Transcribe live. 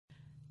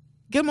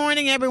Good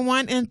morning,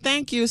 everyone, and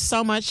thank you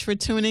so much for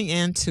tuning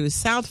in to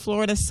South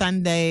Florida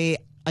Sunday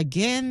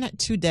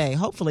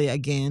hopefully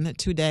again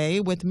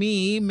today, with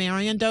me,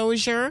 Marion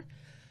Dozier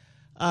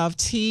of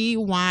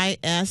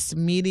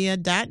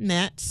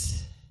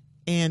TYSmedia.net,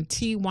 and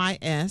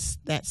TYS,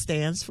 that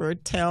stands for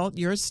Tell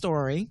Your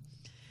Story.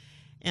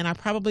 And I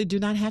probably do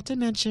not have to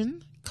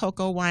mention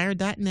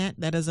cocowire.net.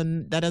 That is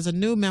a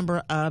new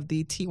member of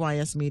the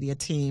TYS Media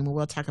team.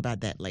 We'll talk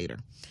about that later.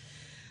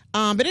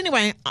 But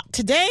anyway,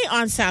 today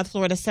on South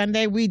Florida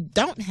Sunday, we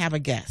don't have a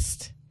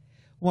guest.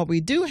 What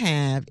we do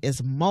have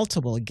is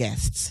multiple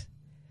guests.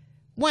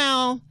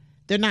 Well,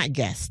 they're not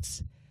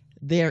guests.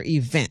 They're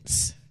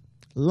events.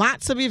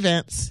 Lots of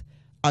events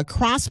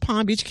across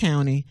Palm Beach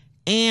County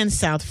and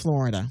South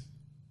Florida.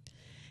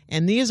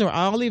 And these are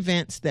all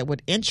events that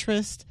would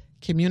interest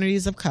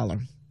communities of color.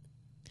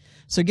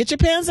 So get your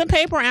pens and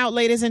paper out,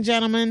 ladies and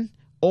gentlemen,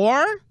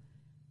 or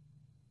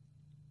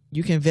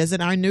you can visit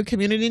our new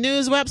community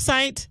news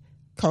website,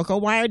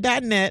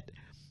 cocowire.net,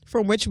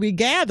 from which we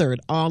gathered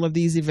all of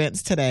these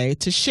events today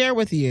to share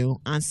with you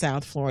on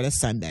South Florida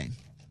Sunday.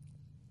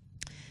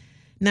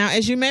 Now,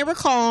 as you may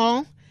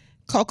recall,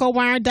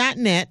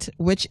 cocowire.net,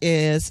 which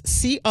is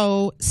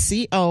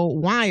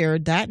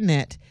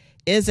COCOwire.net,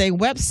 is a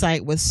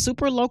website with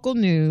super local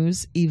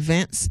news,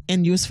 events,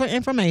 and useful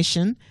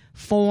information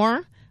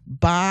for,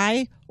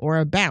 by, or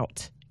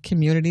about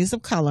communities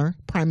of color,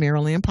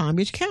 primarily in Palm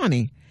Beach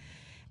County.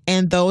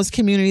 And those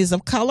communities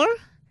of color,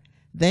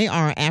 they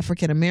are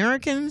African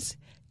Americans,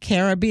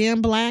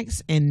 Caribbean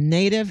Blacks, and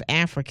Native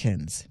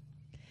Africans.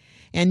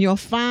 And you'll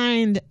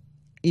find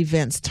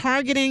events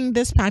targeting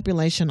this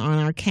population on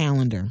our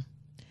calendar.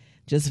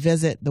 Just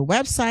visit the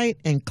website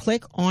and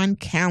click on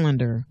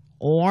calendar,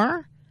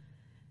 or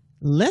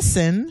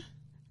listen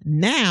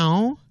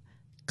now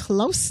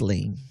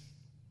closely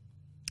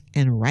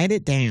and write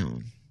it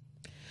down.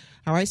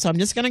 All right, so I'm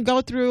just going to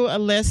go through a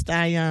list.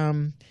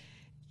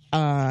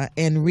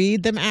 And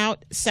read them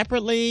out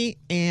separately.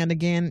 And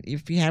again,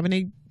 if you have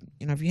any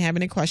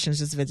questions,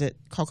 just visit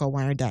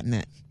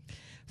cocowire.net.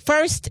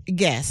 First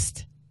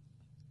event,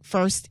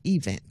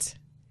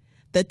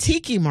 the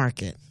Tiki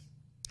Market.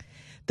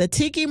 The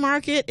Tiki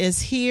Market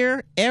is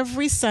here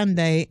every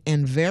Sunday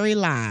and very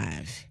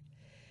live.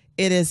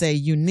 It is a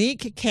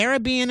unique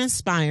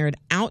Caribbean-inspired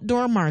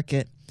outdoor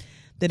market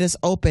that is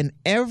open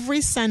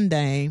every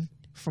Sunday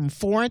from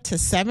 4 to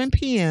 7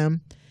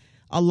 p.m.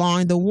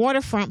 along the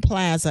waterfront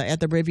plaza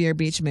at the Riviera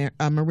Beach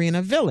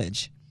Marina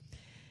Village.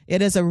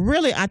 It is a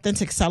really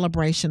authentic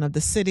celebration of the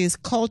city's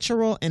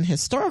cultural and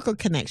historical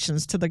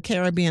connections to the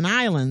Caribbean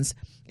islands,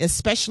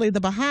 especially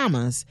the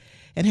Bahamas,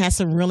 and has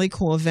some really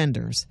cool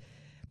vendors.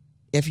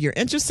 If you're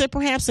interested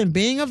perhaps in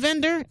being a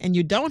vendor, and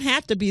you don't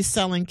have to be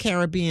selling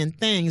Caribbean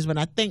things, but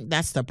I think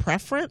that's the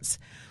preference,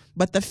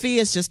 but the fee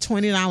is just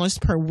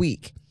 $20 per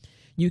week.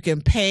 You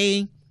can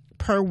pay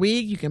per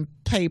week, you can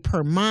pay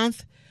per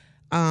month,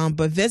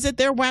 but visit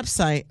their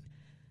website,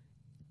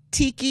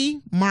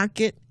 Tiki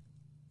Market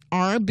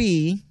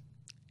RB,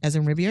 as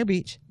in Riviera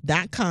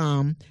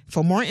Beach.com,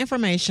 for more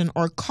information,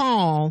 or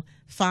call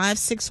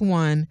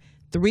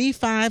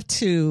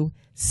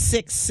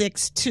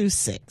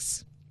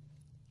 561-352-6626.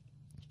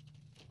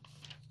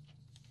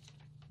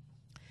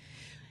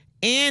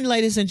 And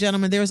ladies and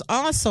gentlemen, there's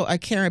also a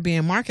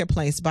Caribbean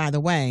marketplace, by the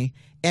way,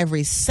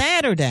 every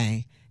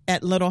Saturday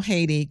at Little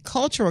Haiti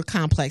Cultural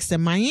Complex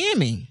in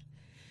Miami.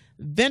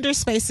 Vendor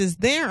spaces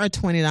there are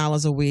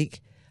 $20 a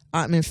week.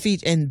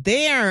 And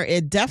there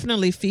it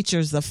definitely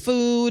features the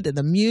food,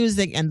 the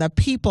music, and the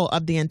people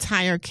of the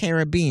entire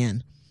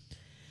Caribbean.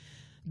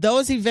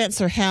 Those events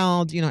are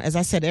held, as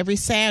I said, every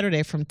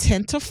Saturday from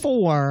 10 to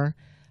 4.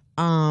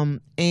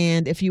 And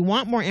if you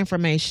want more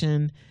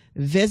information,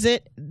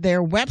 visit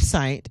their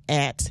website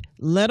at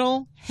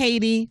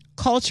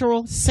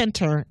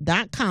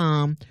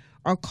littlehaiticulturalcenter.com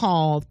or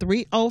call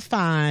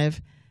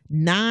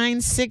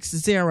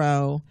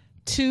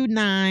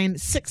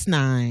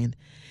 305-960-2969.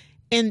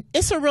 And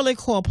it's a really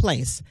cool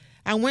place.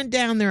 I went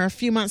down there a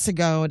few months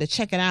ago to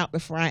check it out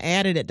before I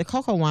added it to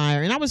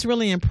CocoWire, and I was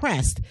really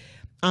impressed.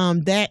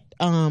 That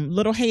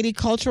Little Haiti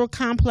Cultural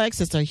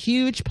Complex is a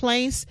huge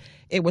place.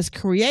 It was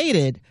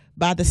created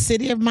by the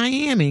city of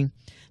Miami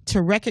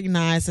to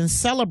recognize and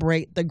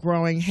celebrate the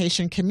growing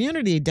Haitian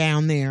community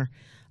down there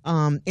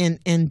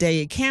in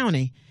Dade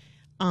County.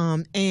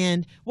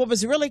 And what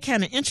was really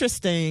kind of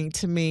interesting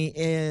to me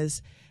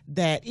is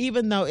that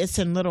even though it's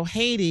in Little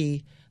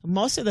Haiti,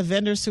 most of the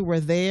vendors who were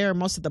there,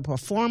 most of the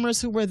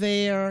performers who were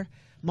there,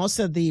 most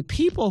of the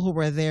people who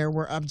were there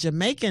were of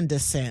Jamaican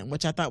descent,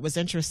 which I thought was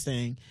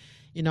interesting.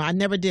 I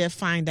never did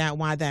find out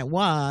why that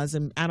was,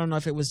 and I don't know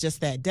if it was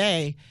just that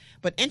day.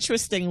 But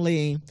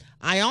interestingly,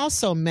 I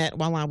also met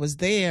while I was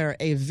there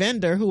a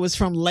vendor who was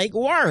from Lake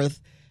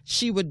Worth.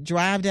 She would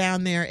drive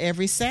down there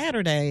every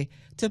Saturday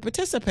to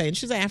participate.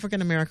 She's an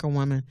African-American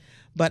woman.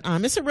 But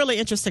it's a really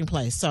interesting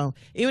place. So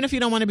even if you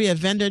don't want to be a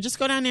vendor, just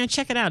go down there and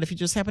check it out. If you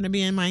just happen to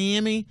be in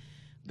Miami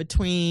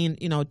between,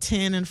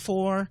 10 and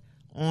 4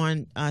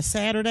 on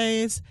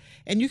Saturdays.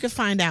 And you can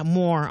find out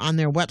more on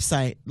their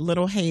website,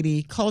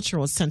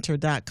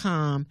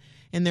 littlehaiticulturalcenter.com.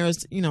 And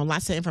there's,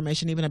 lots of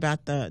information even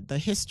about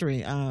the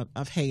history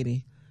of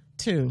Haiti,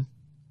 too.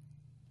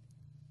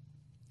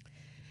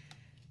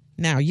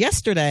 Now,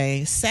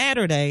 yesterday,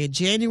 Saturday,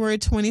 January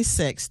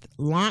 26th,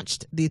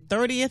 launched the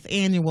 30th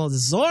annual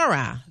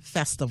Zora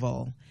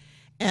Festival,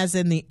 as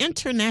in the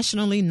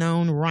internationally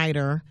known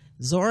writer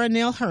Zora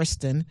Neale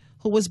Hurston,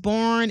 who was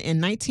born in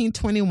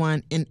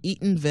 1921 in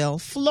Eatonville,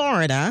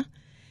 Florida,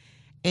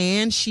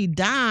 and she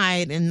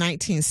died in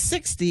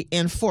 1960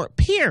 in Fort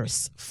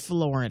Pierce,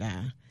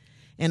 Florida.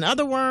 In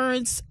other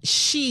words,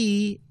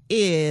 she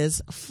is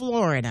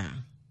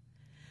Florida.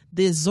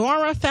 The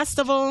Zora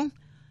Festival,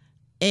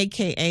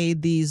 aka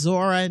the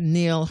Zora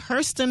Neale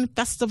Hurston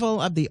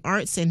Festival of the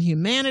Arts and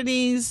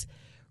Humanities,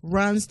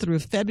 runs through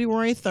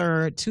February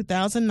 3rd,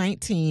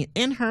 2019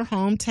 in her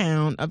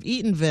hometown of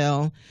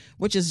Eatonville,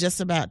 which is just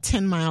about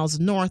 10 miles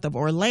north of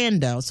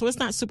Orlando, so it's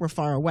not super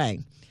far away.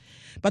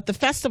 But the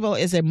festival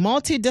is a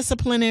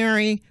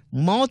multidisciplinary,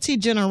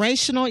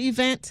 multi-generational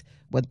event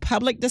with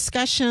public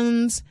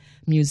discussions,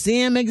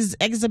 museum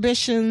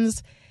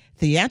exhibitions,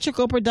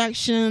 theatrical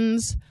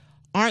productions,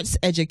 arts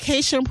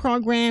education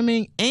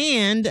programming,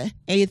 and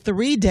a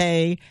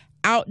 3-day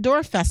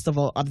outdoor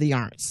festival of the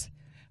arts.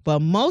 But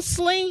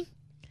mostly,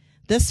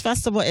 this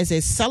festival is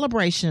a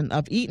celebration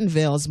of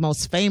Eatonville's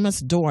most famous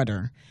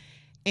daughter.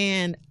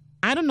 And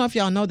I don't know if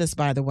y'all know this,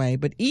 by the way,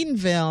 but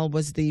Eatonville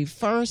was the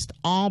first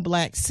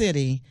all-black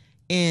city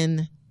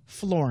in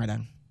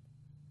Florida.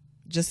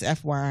 Just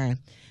FYI.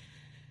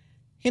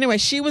 Anyway,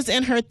 she was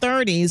in her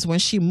 30s when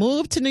she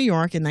moved to New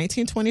York in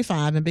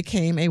 1925 and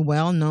became a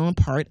well-known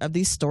part of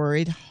the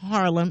storied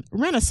Harlem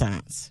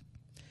Renaissance.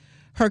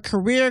 Her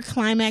career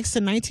climaxed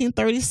in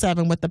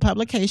 1937 with the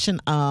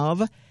publication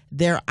of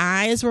Their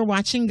Eyes Were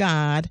Watching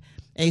God,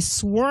 a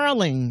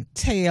swirling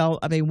tale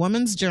of a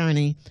woman's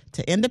journey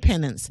to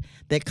independence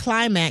that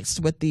climaxed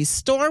with the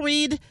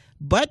storied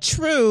but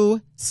true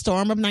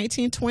storm of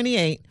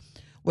 1928,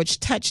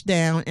 which touched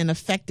down and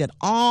affected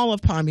all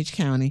of Palm Beach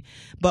County,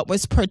 but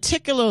was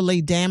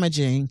particularly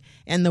damaging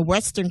in the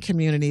western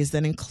communities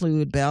that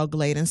include Belle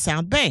Glade and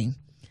South Bay.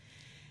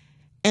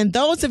 And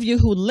those of you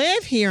who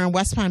live here in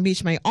West Palm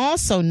Beach may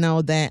also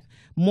know that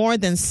more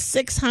than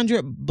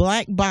 600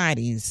 black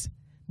bodies,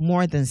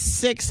 more than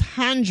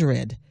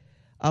 600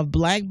 of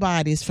black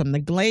bodies from the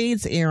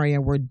Glades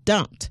area were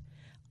dumped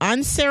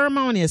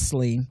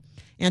unceremoniously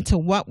into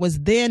what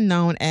was then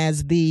known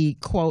as the,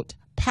 quote,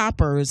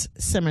 Poppers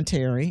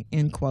Cemetery,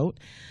 end quote,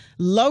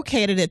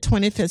 located at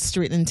 25th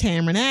Street and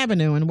Tamron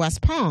Avenue in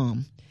West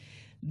Palm.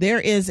 There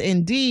is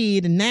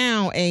indeed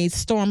now a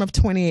Storm of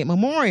 28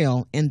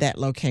 memorial in that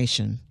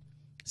location.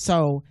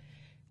 So,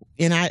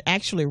 and I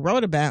actually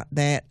wrote about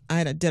that.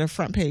 I did a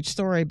front page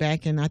story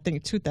back in, I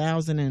think,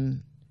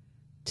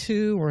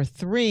 2002 or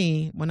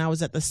 3 when I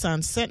was at the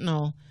Sun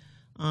Sentinel,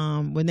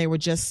 when they were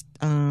just,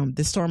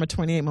 the Storm of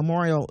 28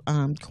 Memorial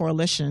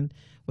Coalition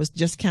was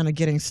just kind of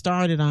getting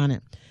started on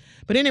it.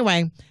 But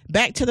anyway,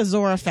 back to the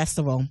Zora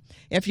Festival.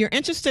 If you're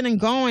interested in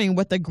going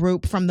with a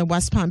group from the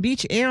West Palm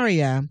Beach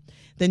area,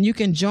 then you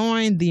can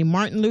join the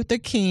Martin Luther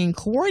King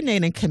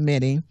Coordinating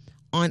Committee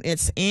on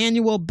its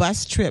annual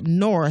bus trip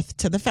north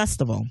to the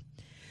festival.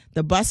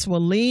 The bus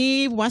will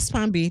leave West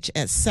Palm Beach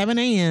at 7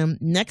 a.m.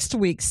 next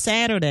week,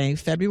 Saturday,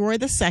 February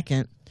the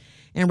 2nd,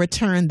 and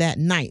return that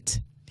night.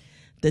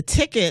 The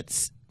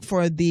tickets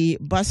for the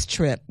bus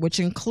trip, which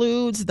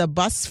includes the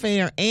bus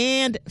fare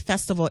and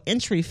festival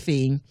entry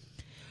fee,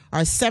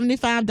 are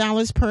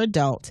 $75 per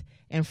adult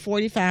and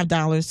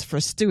 $45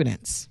 for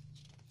students.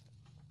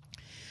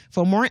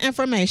 For more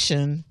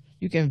information,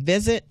 you can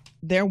visit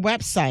their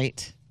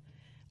website.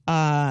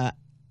 Oh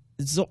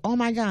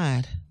my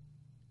God.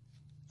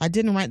 I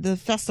didn't write the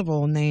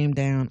festival name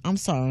down. I'm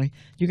sorry.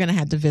 You're going to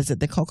have to visit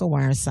the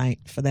cocowire site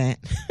for that.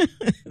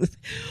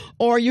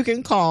 Or you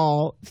can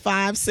call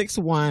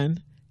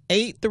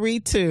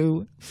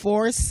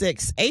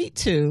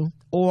 561-832-4682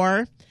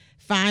 or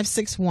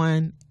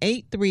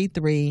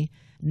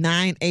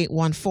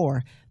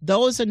 561-833-9814.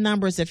 Those are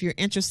numbers if you're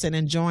interested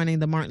in joining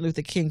the Martin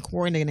Luther King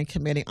Coordinating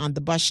Committee on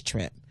the bus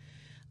trip.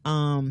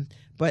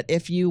 But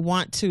if you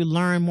want to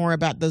learn more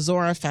about the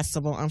Zora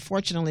Festival,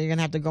 unfortunately, you're going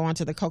to have to go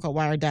onto the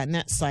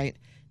cocowire.net site,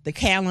 the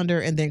calendar,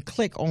 and then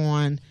click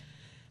on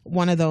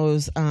one of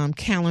those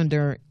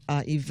calendar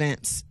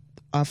events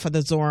for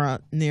the Zora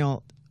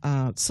Neale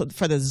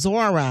for the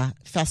Zora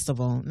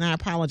Festival. And I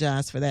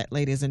apologize for that,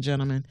 ladies and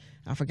gentlemen.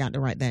 I forgot to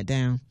write that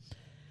down.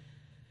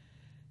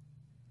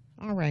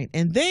 All right.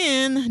 And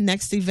then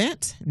next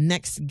event,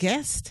 next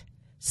guest,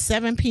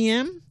 7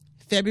 p.m.,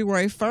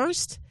 February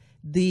 1st,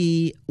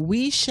 the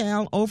We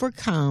Shall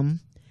Overcome,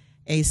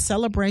 a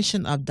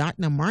celebration of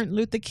Dr. Martin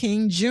Luther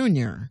King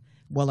Jr.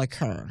 will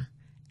occur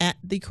at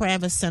the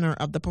Kravis Center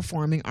of the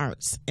Performing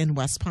Arts in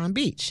West Palm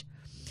Beach.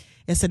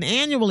 It's an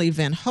annual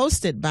event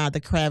hosted by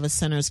the Kravis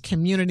Center's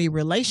Community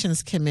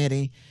Relations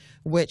Committee,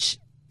 which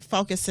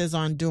focuses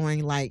on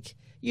doing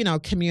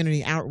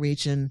community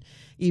outreach and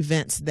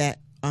events that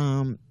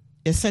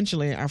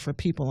essentially are for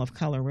people of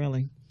color,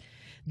 really.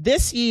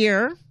 This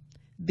year,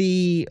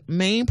 the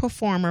main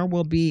performer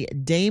will be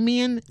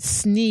Damian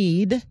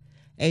Sneed,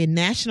 a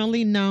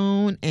nationally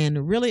known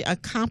and really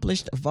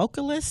accomplished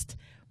vocalist,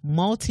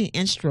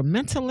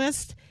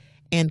 multi-instrumentalist,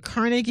 and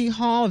Carnegie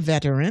Hall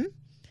veteran.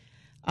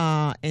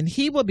 And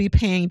he will be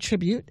paying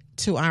tribute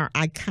to our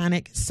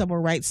iconic civil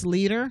rights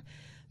leader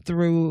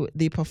through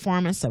the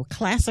performance of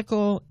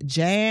classical,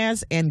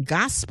 jazz, and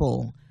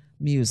gospel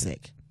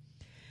music.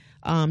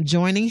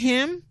 Joining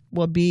him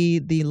will be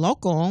the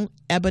local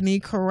Ebony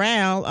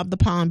Chorale of the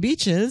Palm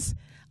Beaches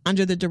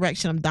under the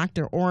direction of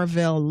Dr.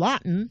 Orville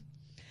Lawton,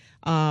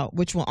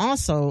 which will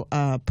also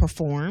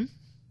perform.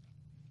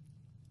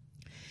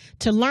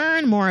 To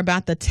learn more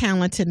about the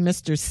talented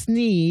Mr.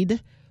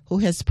 Sneed, who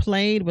has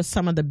played with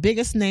some of the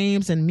biggest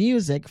names in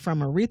music, from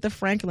Aretha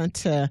Franklin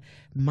to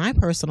my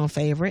personal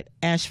favorite,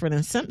 Ashford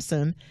and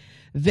Simpson,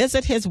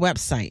 visit his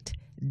website,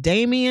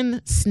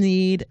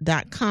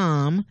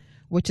 DamianSneed.com,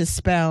 which is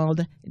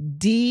spelled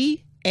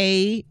DAMIEN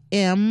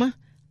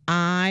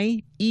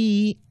like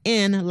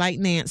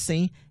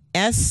Nancy,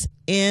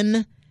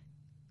 SN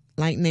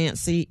like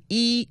Nancy,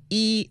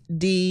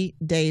 EED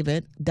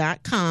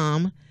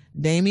David.com,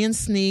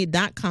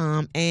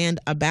 DamianSneed.com. And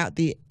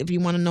if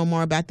you want to know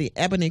more about the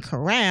Ebony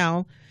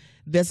Chorale,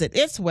 visit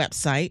its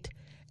website,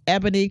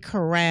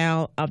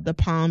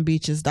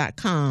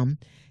 ebonychoraleofthepalmbeaches.com.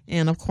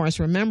 And of course,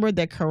 remember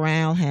that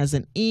chorale has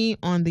an E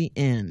on the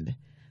end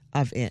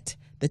of it.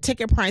 The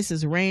ticket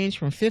prices range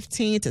from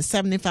 $15 to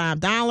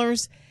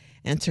 $75.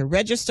 And to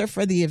register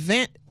for the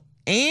event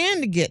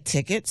and get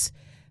tickets,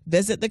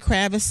 visit the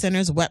Kravis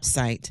Center's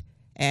website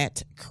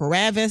at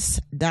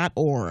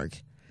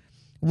kravis.org.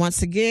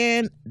 Once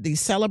again,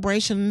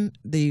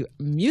 the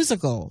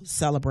musical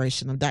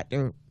celebration of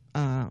Dr.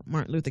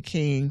 Martin Luther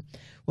King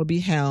will be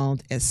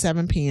held at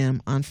 7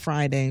 p.m. on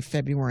Friday,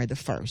 February the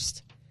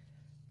 1st.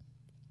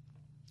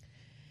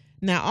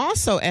 Now,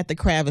 also at the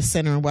Kravis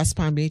Center in West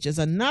Palm Beach is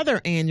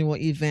another annual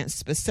event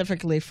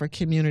specifically for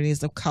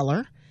communities of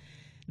color,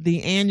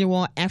 the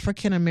annual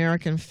African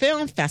American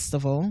Film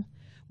Festival,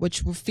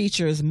 which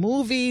features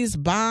movies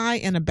by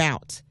and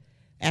about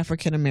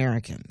African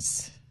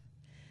Americans.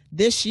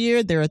 This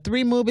year, there are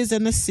 3 movies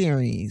in the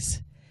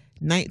series.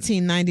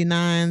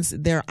 1999's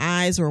Their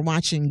Eyes Were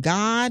Watching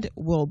God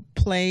will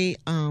play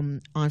on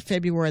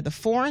February the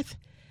 4th.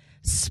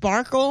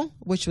 Sparkle,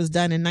 which was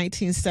done in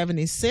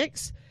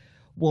 1976,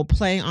 will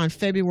play on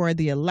February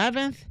the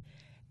 11th.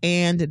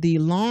 And The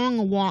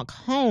Long Walk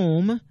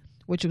Home,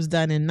 which was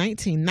done in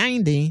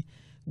 1990,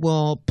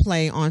 will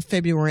play on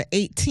February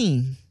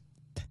 18th.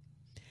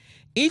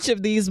 Each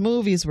of these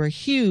movies were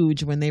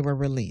huge when they were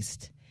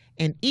released,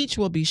 and each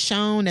will be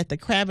shown at the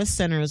Kravis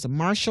Center's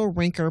Marshall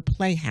Rinker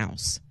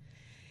Playhouse.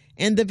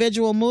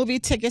 Individual movie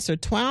tickets are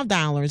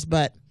 $12,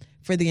 but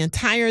for the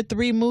entire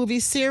 3-movie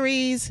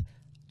series,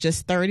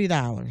 just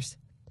 $30.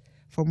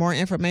 For more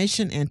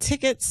information and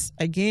tickets,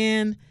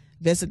 again,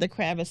 visit the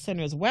Kravis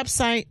Center's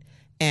website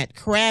at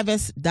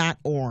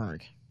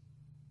kravis.org.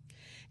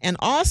 And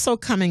also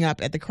coming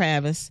up at the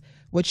Kravis,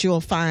 which you'll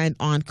find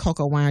on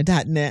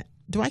cocowire.net.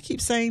 Do I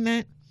keep saying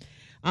that?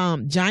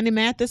 Johnny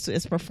Mathis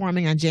is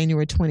performing on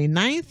January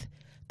 29th.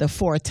 The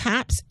Four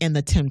Tops and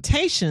the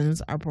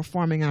Temptations are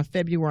performing on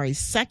February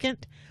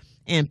 2nd.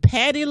 And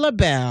Patti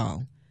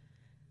LaBelle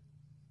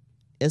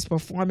is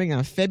performing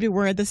on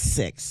February the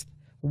 6th.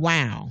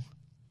 Wow.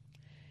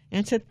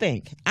 And to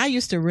think, I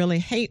used to really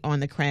hate on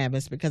the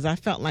Kravis because I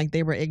felt like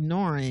they were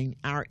ignoring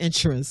our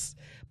interests.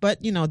 But,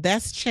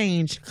 that's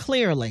changed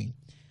clearly.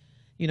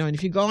 And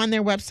if you go on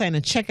their website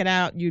and check it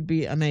out, you'd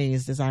be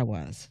amazed, as I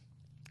was.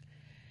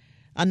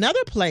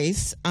 Another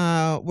place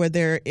where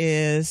there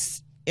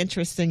is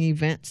interesting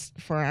events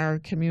for our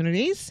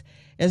communities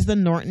is the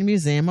Norton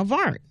Museum of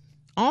Art,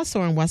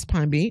 also in West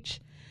Palm Beach.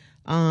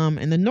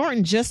 And the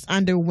Norton just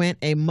underwent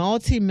a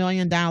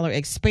multi-million-dollar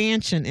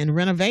expansion and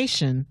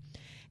renovation,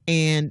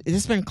 and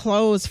it's been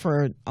closed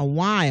for a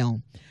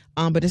while.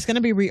 But it's going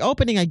to be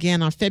reopening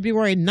again on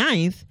February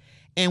 9th,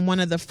 and one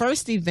of the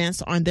first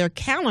events on their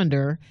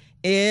calendar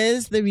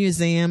is the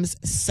museum's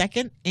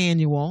 2nd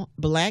annual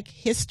Black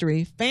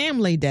History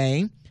Family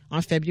Day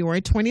on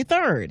February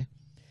 23rd.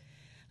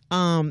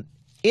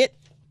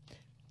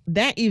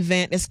 That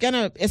event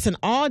it's an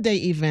all-day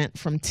event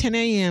from 10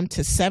 a.m.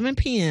 to 7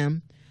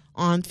 p.m.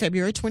 on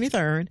February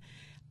 23rd,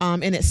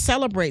 and it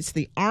celebrates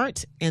the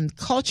art and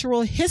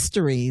cultural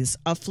histories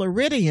of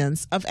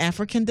Floridians of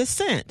African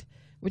descent,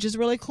 which is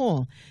really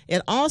cool.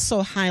 It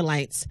also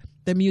highlights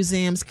the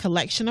museum's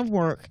collection of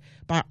work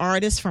by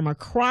artists from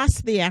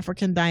across the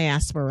African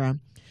diaspora,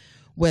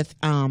 with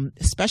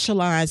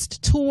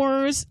specialized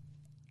tours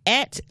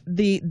at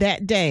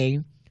that day,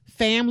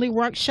 family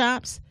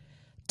workshops,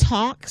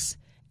 talks,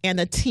 and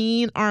a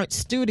teen art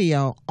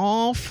studio,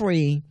 all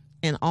free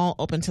and all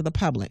open to the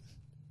public.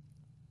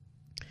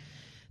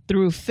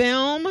 Through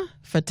film,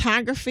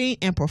 photography,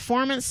 and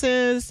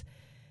performances,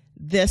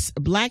 this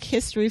Black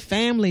History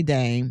Family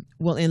Day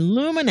will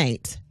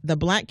illuminate the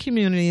Black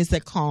communities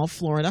that call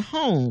Florida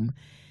home.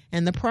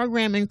 And the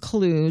program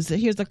includes,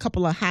 here's a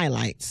couple of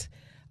highlights: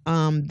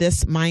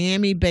 This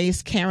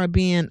Miami-based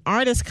Caribbean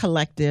artist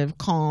collective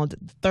called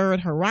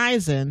Third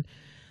Horizon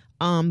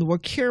will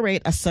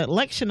curate a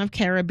selection of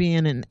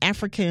Caribbean and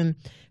African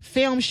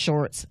film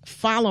shorts,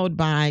 followed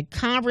by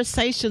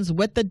conversations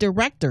with the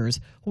directors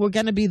who are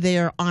going to be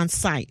there on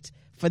site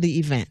for the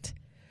event.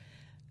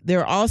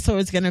 There also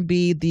is going to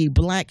be the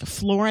Black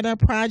Florida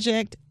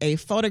Project, a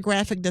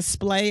photographic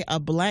display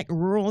of Black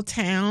rural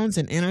towns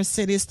and inner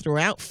cities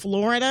throughout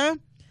Florida.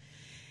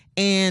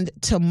 And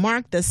to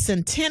mark the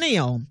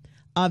centennial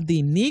of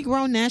the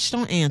Negro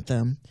National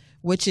Anthem,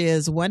 which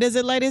is, what is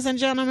it, ladies and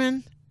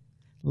gentlemen?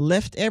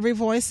 Lift Every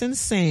Voice and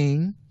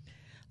Sing.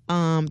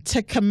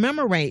 To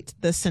commemorate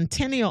the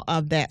centennial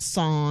of that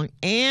song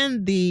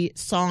and the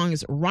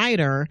song's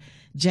writer,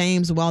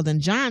 James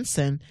Weldon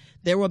Johnson,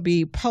 there will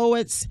be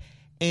poets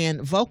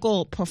and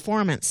vocal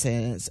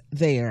performances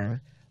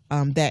there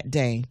that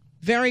day.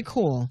 Very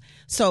cool.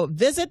 So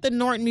visit the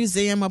Norton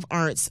Museum of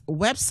Art's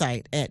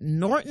website at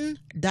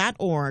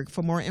norton.org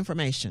for more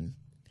information.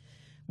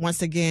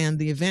 Once again,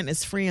 the event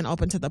is free and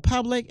open to the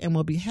public and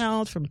will be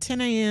held from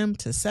 10 a.m.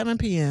 to 7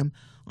 p.m.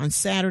 on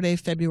Saturday,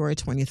 February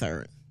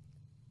 23rd.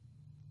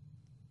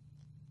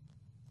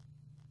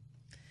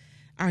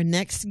 Our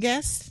next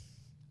guest,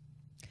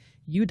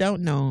 you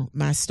don't know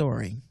my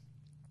story.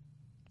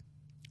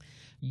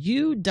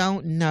 You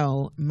don't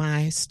know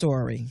my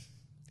story.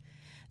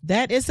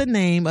 That is the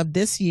name of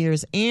this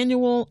year's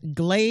annual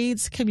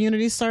Glades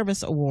Community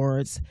Service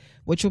Awards,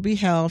 which will be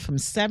held from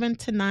 7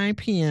 to 9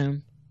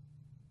 p.m.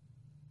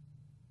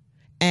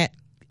 at,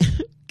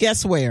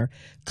 guess where?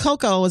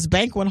 Coco's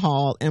Banquet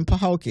Hall in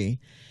Pahokee.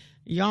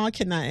 Y'all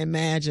cannot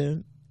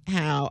imagine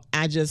how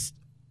I just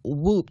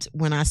whooped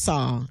when I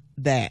saw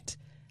that.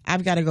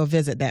 I've got to go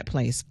visit that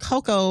place,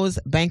 Coco's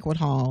Banquet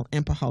Hall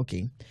in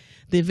Pahokee.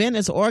 The event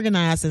is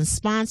organized and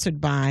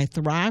sponsored by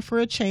Thrive for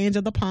a Change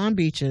of the Palm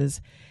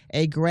Beaches,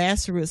 a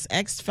grassroots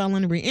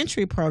ex-felon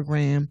reentry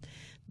program.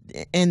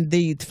 And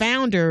the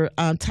founder,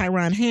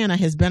 Tyron Hanna,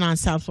 has been on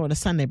South Florida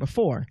Sunday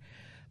before.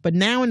 But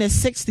now in his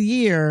 6th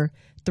year,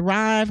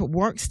 Thrive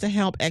works to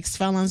help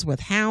ex-felons with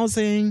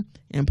housing,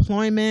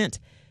 employment,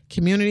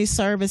 community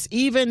service,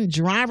 even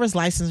driver's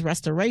license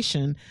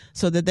restoration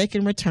so that they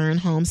can return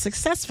home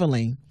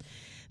successfully.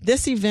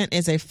 This event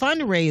is a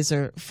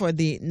fundraiser for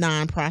the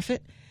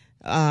nonprofit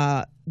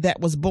that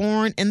was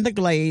born in the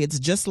Glades,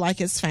 just like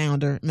its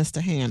founder,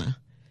 Mr. Hanna.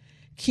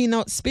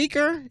 Keynote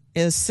speaker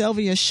is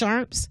Sylvia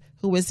Sharps,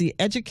 who is the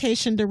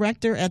education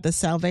director at the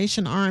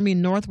Salvation Army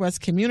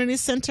Northwest Community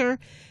Center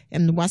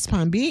in West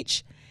Palm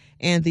Beach.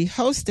 And the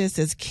hostess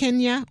is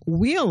Kenya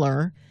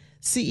Wheeler,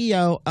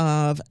 CEO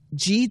of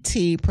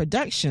GT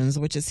Productions,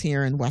 which is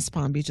here in West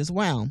Palm Beach as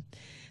well.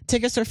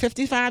 Tickets are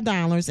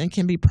 $55 and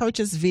can be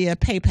purchased via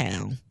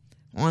PayPal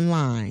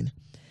online.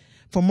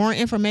 For more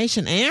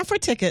information and for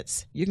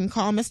tickets, you can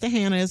call Mr.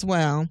 Hanna as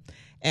well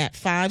at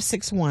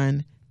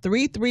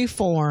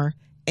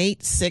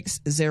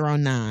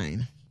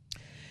 561-334-8609.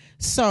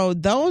 So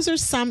those are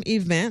some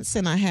events,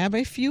 and I have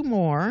a few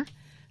more,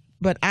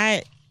 but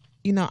I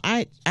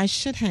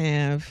should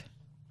have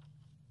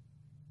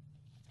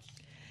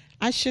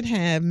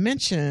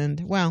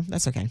mentioned, well,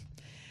 that's okay.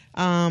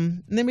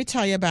 Let me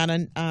tell you about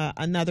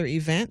another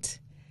event,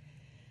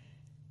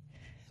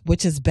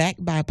 which is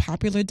backed by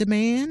popular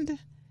demand,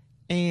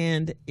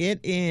 and it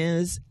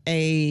is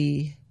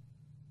a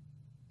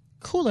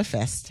Cooler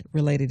Fest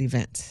related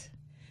event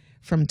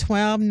from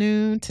 12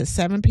 noon to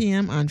 7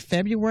 p.m. on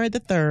February the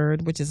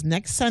 3rd, which is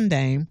next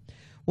Sunday,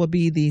 will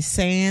be the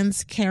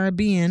Sands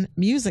Caribbean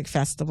Music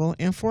Festival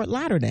in Fort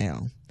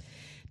Lauderdale.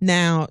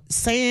 Now,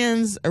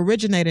 Sands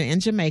originated in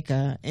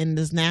Jamaica and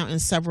is now in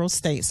several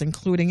states,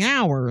 including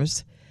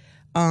ours.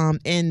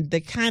 And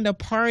the kind of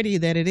party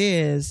that it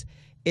is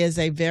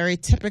a very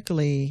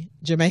typically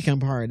Jamaican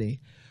party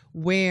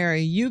where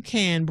you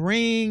can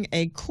bring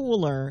a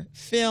cooler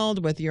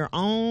filled with your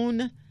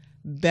own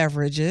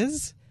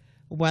beverages,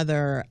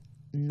 whether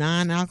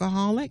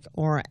non-alcoholic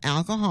or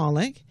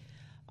alcoholic.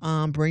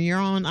 Bring your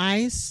own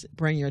ice,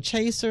 bring your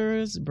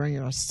chasers, bring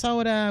your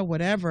soda,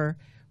 whatever.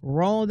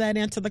 Roll that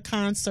into the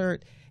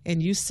concert,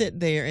 and you sit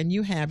there and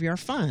you have your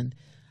fun.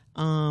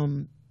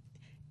 And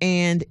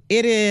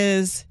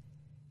there's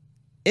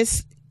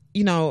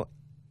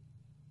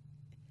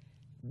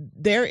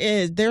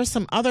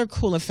some other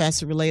Cooler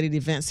Fest related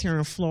events here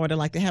in Florida,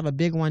 like they have a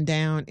big one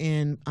down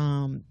in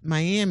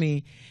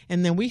Miami,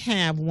 and then we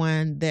have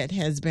one that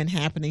has been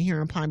happening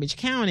here in Palm Beach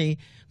County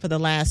for the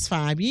last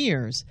 5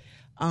 years.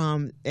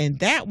 And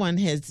that one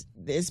it's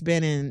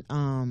been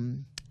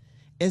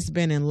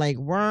in Lake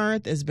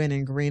Worth, it's been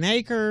in Green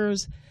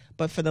Acres,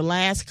 but for the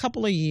last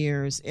couple of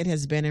years, it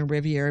has been in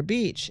Riviera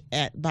Beach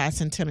at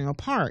Bicentennial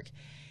Park.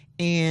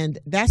 And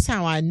that's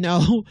how I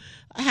know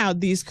how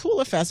these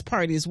Cooler Fest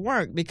parties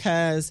work,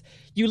 because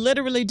you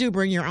literally do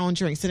bring your own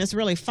drinks, and it's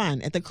really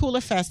fun. At the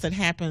Cooler Fest that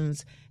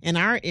happens in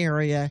our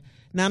area,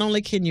 not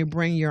only can you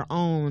bring your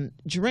own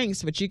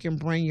drinks, but you can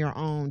bring your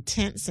own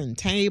tents and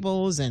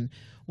tables and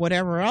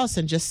whatever else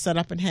and just set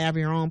up and have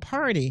your own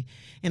party.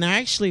 And I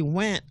actually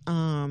went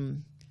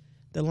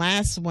The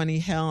last one he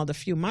held a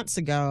few months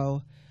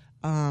ago,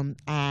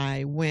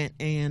 I went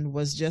and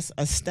was just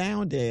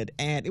astounded.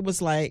 And it was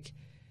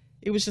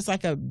just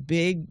like a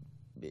big,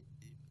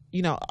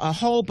 a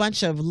whole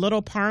bunch of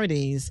little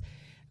parties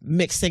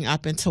mixing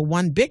up into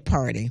one big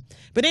party.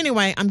 But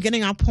anyway, I'm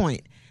getting our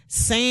point.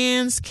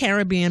 Sands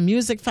Caribbean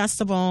Music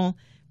Festival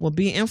will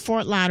be in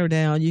Fort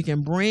Lauderdale. You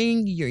can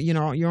bring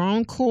your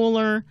own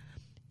cooler.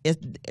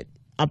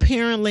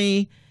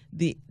 Apparently,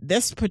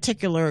 this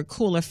particular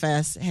Cooler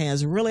Fest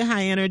has really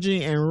high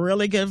energy and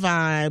really good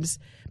vibes.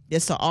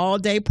 It's an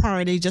all-day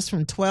party just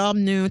from 12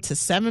 noon to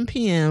 7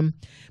 p.m.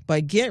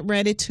 But get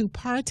ready to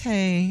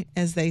partay,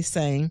 as they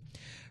say.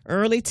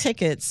 Early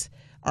tickets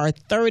are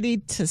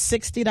 $30 to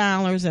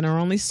 $60 and are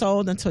only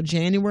sold until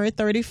January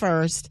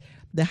 31st.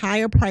 The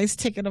higher price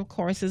ticket, of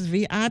course, is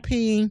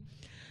VIP.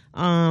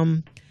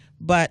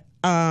 But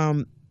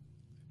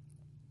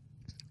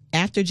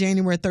after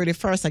January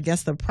 31st, I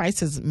guess the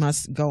prices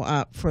must go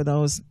up for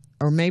those,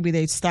 or maybe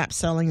they stop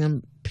selling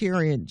them,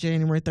 period.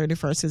 January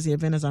 31st, because the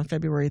event is on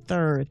February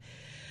 3rd.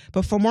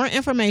 But for more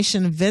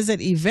information, visit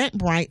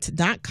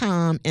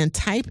eventbrite.com and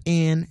type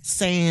in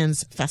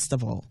Sands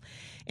Festival.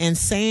 And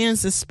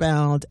Sands is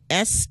spelled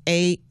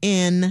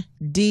SANDZ.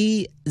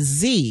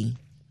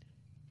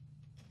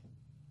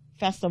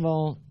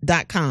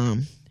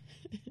 Festival.com.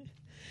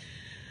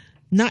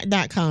 Not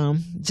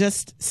 .com,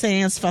 just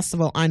Sands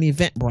Festival on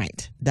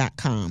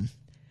eventbrite.com.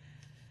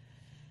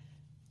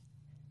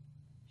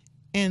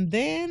 And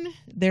then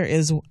there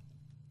is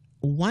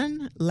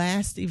one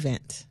last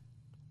event.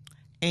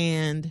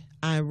 And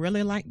I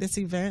really like this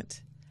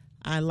event.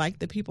 I like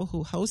the people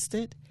who host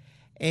it.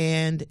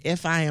 And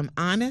if I am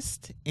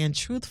honest and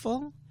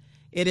truthful,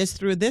 it is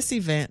through this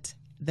event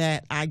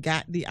that I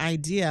got the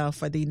idea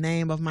for the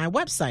name of my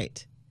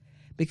website.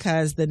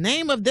 Because the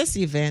name of this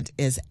event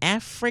is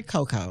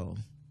AfriCoco.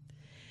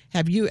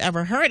 Have you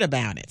ever heard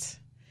about it?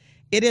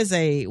 It is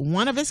a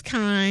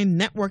one-of-its-kind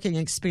networking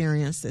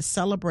experience that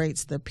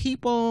celebrates the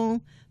people,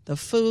 the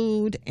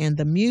food, and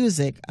the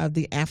music of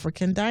the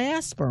African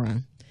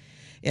diaspora.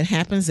 It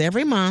happens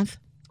every month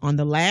on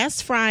the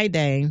last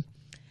Friday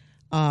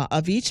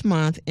of each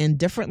month in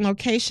different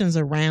locations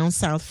around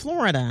South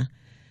Florida.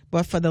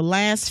 But for the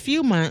last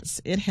few months,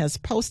 it has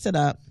posted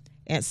up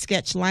at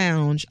Sketch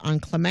Lounge on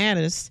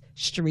Clematis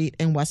Street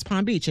in West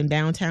Palm Beach, in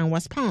downtown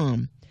West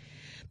Palm.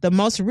 The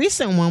most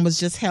recent one was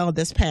just held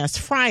this past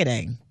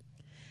Friday.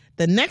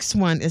 The next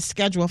one is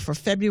scheduled for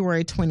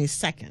February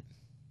 22nd.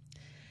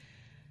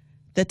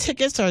 The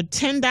tickets are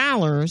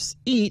 $10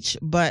 each,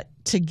 but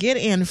to get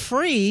in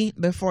free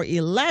before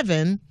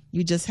 11,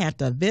 you just have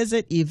to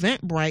visit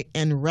Eventbrite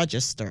and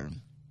register.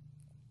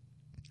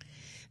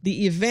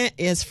 The event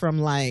is from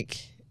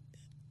like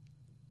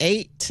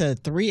 8 to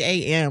 3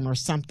 a.m. or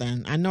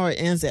something. I know it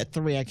ends at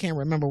 3. I can't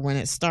remember when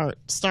it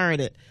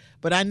started.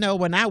 But I know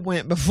when I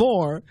went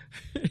before,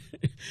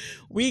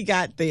 we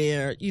got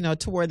there,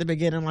 toward the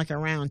beginning, like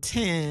around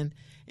 10.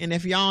 And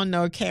if y'all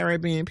know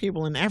Caribbean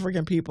people and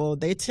African people,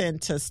 they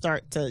tend to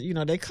start to,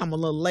 they come a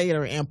little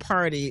later and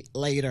party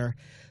later.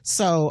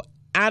 So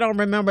I don't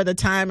remember the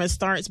time it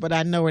starts, but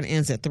I know it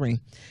ends at 3.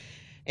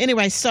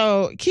 Anyway,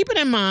 so keep it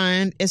in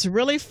mind. It's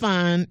really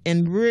fun,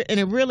 and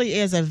it really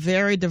is a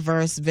very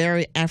diverse,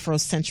 very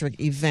Afrocentric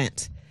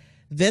event.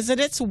 Visit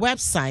its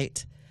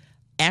website,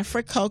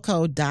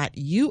 africoco.us,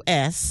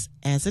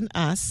 as in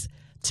us,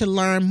 to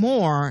learn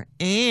more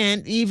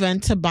and even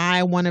to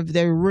buy one of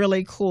their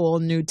really cool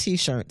new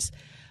T-shirts.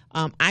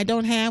 I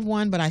don't have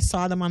one, but I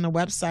saw them on the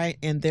website,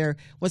 and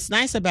what's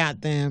nice about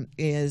them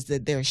is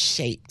that they're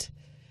shaped,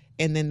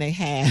 and then they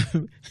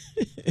have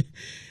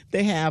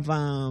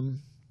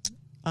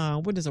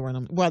what is the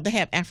word? Well, they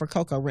have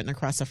AfriCoco written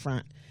across the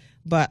front,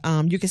 but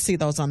you can see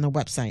those on the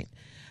website.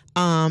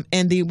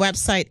 And the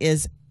website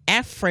is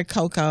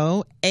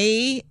AfriCoco,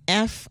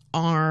 AFRICOCO.US.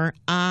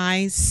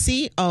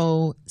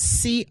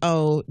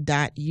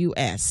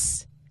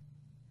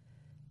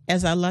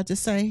 As I love to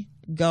say,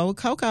 go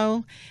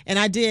Coco. And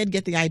I did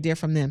get the idea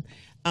from them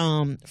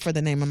for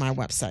the name of my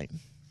website.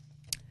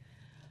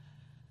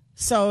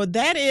 So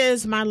that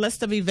is my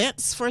list of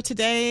events for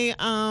today,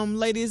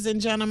 ladies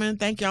and gentlemen.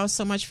 Thank y'all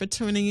so much for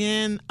tuning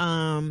in.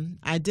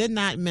 I did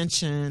not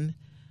mention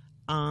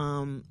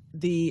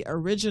the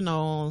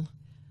original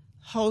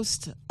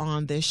host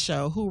on this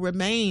show, who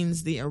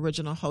remains the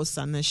original host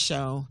on this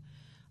show,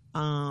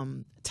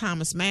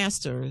 Thomas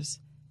Masters,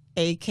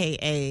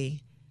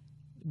 a.k.a.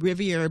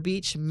 Riviera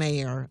Beach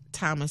Mayor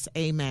Thomas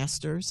A.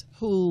 Masters,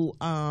 who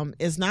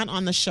is not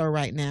on the show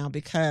right now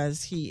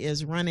because he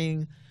is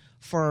running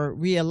for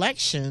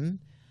re-election,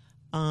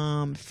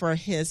 for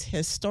his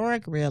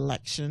historic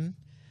re-election.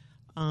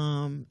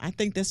 I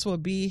think this will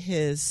be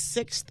his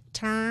 6th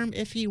term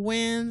if he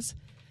wins,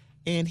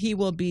 and he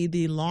will be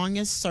the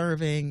longest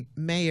serving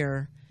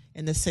mayor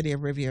in the city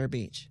of Riviera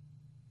Beach.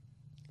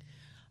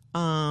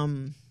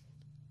 Well,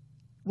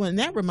 and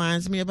that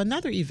reminds me of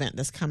another event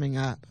that's coming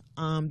up.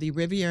 The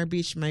Riviera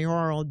Beach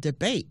mayoral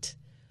debate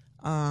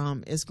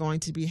is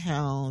going to be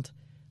held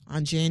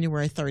on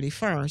January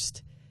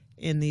 31st.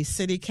 in the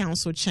City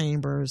Council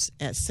chambers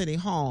at City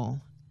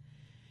Hall.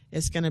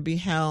 It's going to be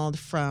held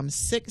from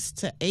 6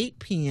 to 8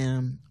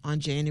 p.m. on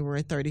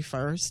January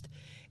 31st,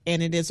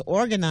 and it is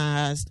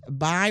organized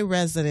by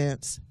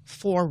residents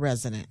for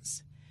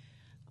residents.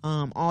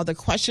 All the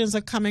questions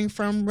are coming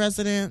from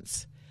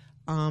residents.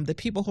 The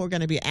people who are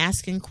going to be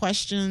asking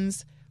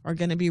questions are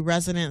going to be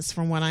residents,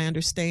 from what I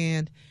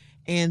understand.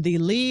 And the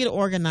lead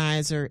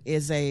organizer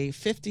is a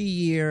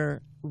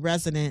 50-year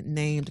resident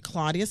named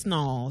Claudius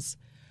Knowles.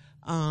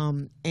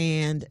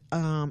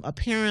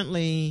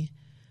 Apparently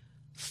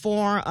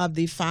 4 of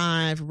the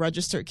 5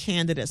 registered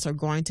candidates are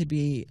going to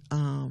be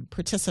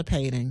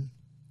participating.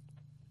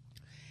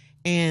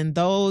 And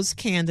those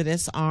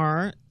candidates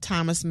are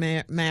Thomas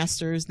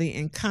Masters, the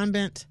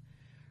incumbent,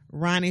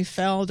 Ronnie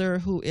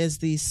Felder, who is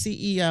the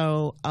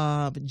CEO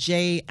of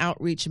J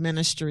Outreach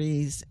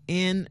Ministries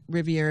in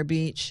Riviera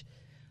Beach,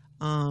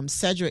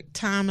 Cedric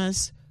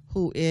Thomas,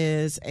 who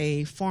is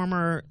a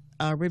former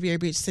Riviera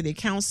Beach City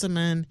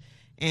Councilman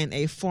and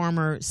a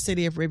former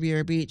City of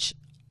Riviera Beach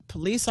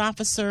police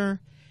officer,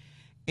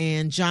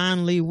 and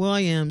John Lee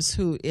Williams,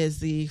 who is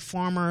the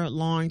former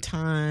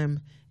longtime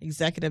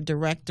executive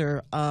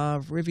director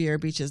of Riviera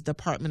Beach's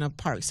Department of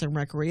Parks and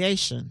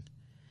Recreation.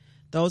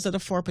 Those are the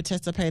 4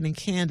 participating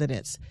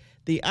candidates.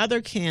 The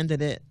other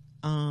candidate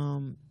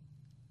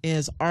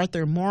is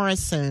Arthur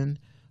Morrison,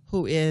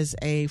 who is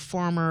a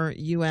former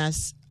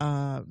U.S.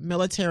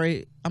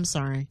 military, I'm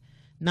sorry,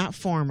 not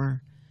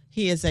former.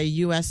 He is a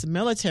U.S.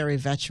 military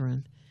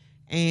veteran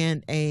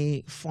and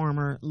a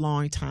former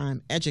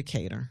longtime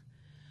educator.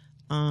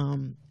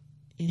 And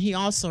he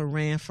also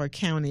ran for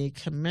county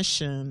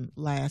commission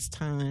last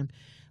time,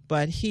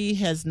 but he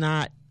has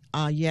not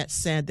yet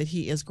said that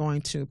he is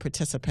going to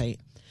participate.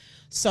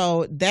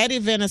 So that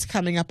event is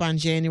coming up on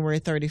January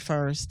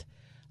 31st.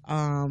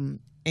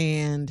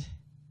 And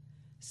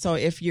so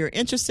if you're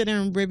interested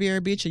in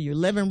Riviera Beach or you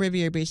live in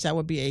Riviera Beach, that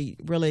would be a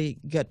really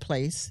good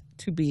place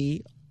to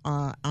be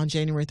on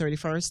January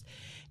 31st.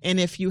 And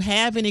if you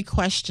have any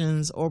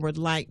questions or would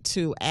like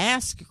to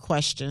ask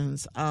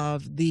questions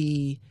of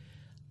the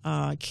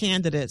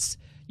candidates,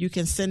 you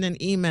can send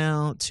an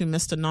email to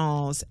Mr.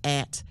 Knowles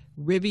at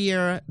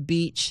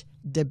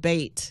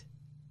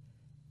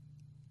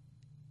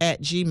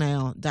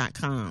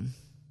rivierabeachdebate@gmail.com.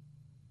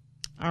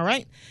 All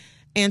right.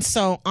 And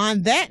so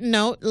on that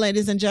note,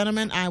 ladies and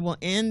gentlemen, I will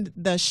end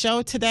the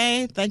show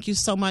today. Thank you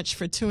so much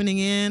for tuning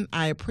in.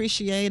 I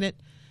appreciate it.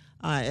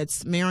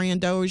 It's Marian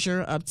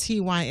Dozier of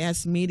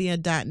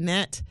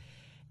tysmedia.net.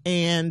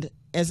 And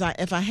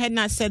if I had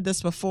not said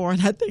this before,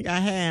 and I think I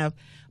have,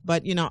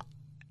 but,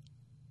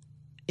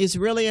 it's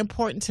really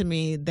important to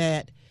me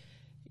that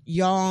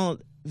y'all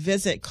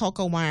visit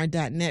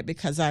cocowire.net,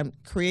 because I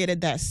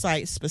created that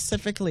site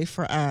specifically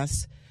for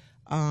us.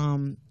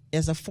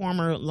 As a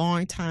former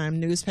longtime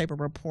newspaper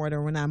reporter,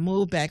 when I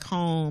moved back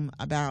home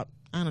about,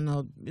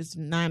 it's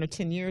 9 or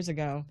 10 years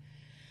ago,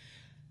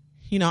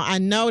 I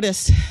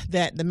noticed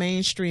that the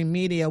mainstream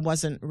media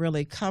wasn't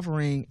really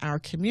covering our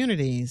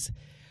communities.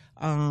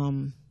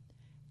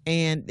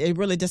 And it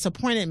really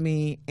disappointed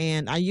me.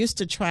 And I used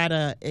to try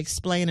to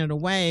explain it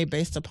away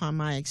based upon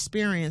my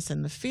experience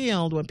in the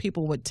field when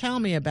people would tell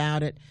me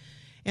about it.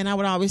 And I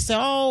would always say,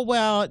 oh,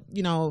 well,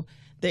 the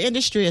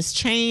industry is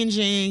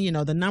changing.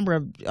 The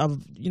number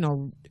of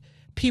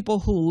people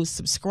who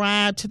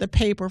subscribe to the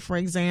paper, for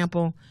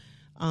example,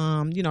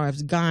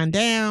 has gone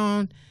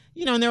down.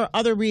 And there are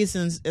other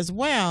reasons as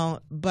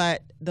well.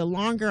 But the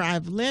longer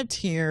I've lived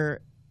here,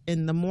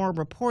 and the more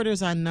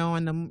reporters I know,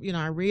 and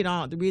I read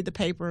the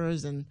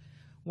papers and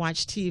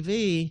watch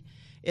TV,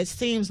 it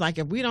seems like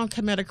if we don't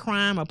commit a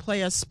crime or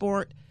play a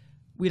sport,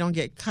 we don't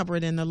get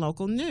covered in the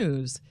local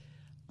news.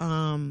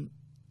 And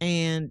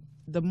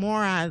the more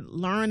I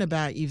learn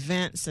about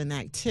events and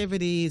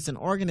activities and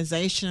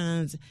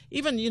organizations,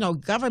 even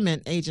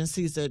government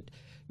agencies that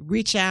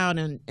reach out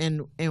and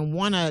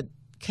want to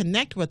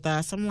connect with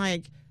us, I'm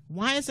like,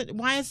 why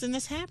isn't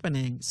this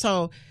happening?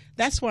 So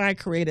that's why I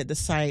created the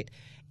site.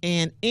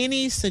 And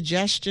any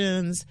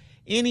suggestions,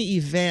 any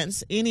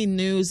events, any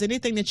news,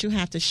 anything that you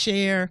have to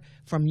share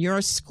from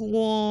your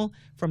school,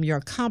 from your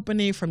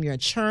company, from your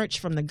church,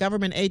 from the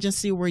government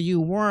agency where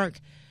you work,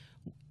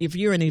 if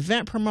you're an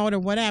event promoter,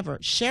 whatever,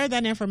 share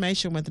that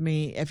information with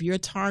me if you're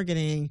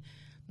targeting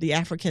the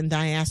African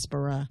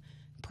diaspora,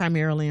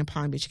 primarily in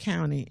Palm Beach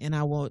County, and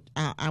I will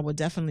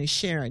definitely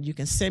share it. You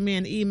can send me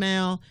an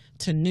email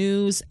to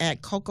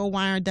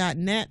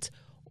news@cocowire.net,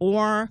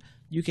 or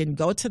you can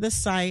go to the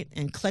site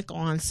and click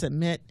on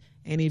submit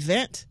an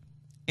event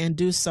and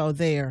do so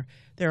there.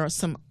 There are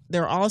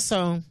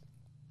also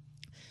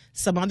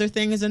some other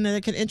things in there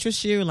that could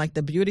interest you, like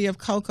the Beauty of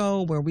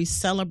Cocoa, where we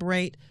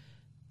celebrate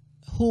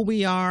who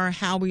we are,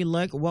 how we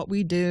look, what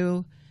we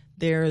do.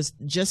 There's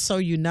Just So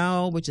You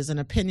Know, which is an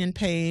opinion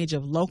page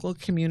of local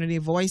community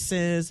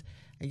voices.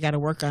 I got to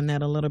work on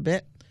that a little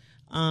bit.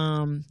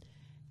 And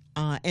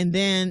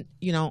then,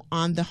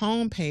 on the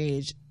home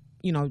page,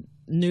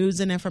 news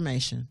and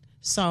information.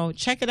 So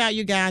check it out,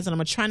 you guys. And I'm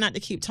going to try not to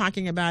keep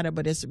talking about it,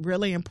 but it's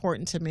really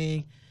important to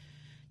me.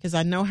 because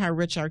I know how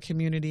rich our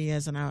community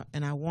is, and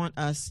I want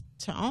us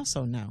to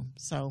also know.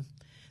 So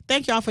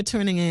thank y'all for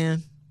tuning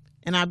in,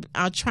 and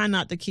I'll try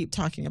not to keep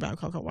talking about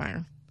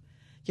cocowire.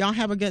 Y'all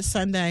have a good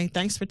Sunday.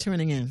 Thanks for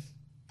tuning in.